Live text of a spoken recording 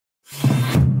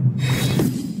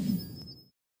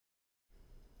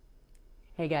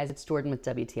Hey guys, it's Jordan with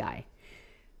WTI.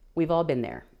 We've all been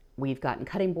there. We've gotten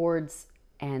cutting boards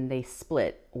and they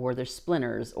split, or there's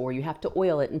splinters, or you have to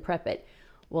oil it and prep it.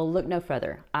 Well, look no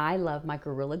further. I love my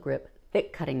Gorilla Grip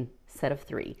thick cutting set of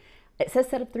 3. It says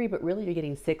set of 3, but really you're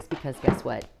getting 6 because guess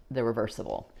what? They're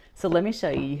reversible. So let me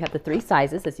show you. You have the 3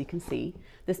 sizes, as you can see.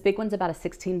 This big one's about a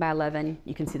 16 by 11.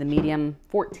 You can see the medium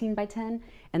 14 by 10,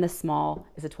 and the small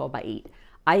is a 12 by 8.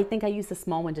 I think I use the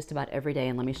small one just about every day,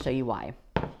 and let me show you why.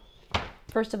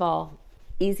 First of all,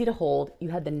 easy to hold. You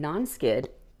have the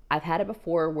non-skid. I've had it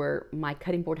before where my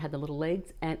cutting board had the little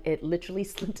legs and it literally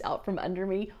slipped out from under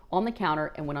me on the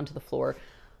counter and went onto the floor.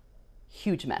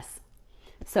 Huge mess.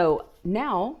 So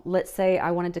now let's say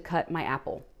I wanted to cut my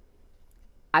apple.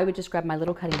 I would just grab my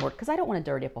little cutting board because I don't want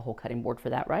to dirty up a whole cutting board for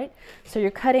that, right? So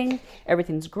you're cutting,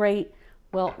 everything's great.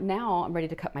 Well, now I'm ready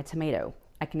to cut my tomato.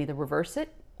 I can either reverse it,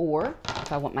 or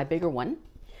if I want my bigger one.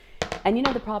 And you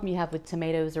know the problem you have with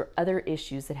tomatoes or other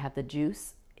issues that have the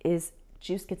juice is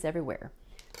juice gets everywhere.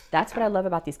 That's what I love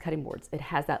about these cutting boards. It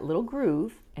has that little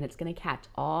groove and it's going to catch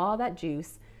all that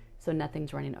juice so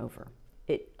nothing's running over.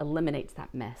 It eliminates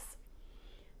that mess.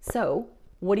 So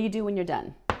what do you do when you're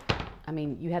done? I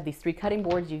mean, you have these 3 cutting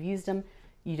boards, you've used them,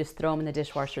 you just throw them in the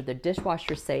dishwasher. They're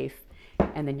dishwasher safe,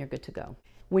 and then you're good to go.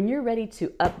 When you're ready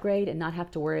to upgrade and not have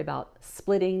to worry about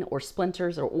splitting or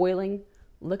splinters or oiling,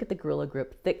 look at the Gorilla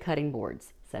Grip thick cutting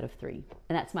boards, set of 3.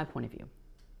 And that's my point of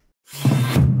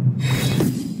view.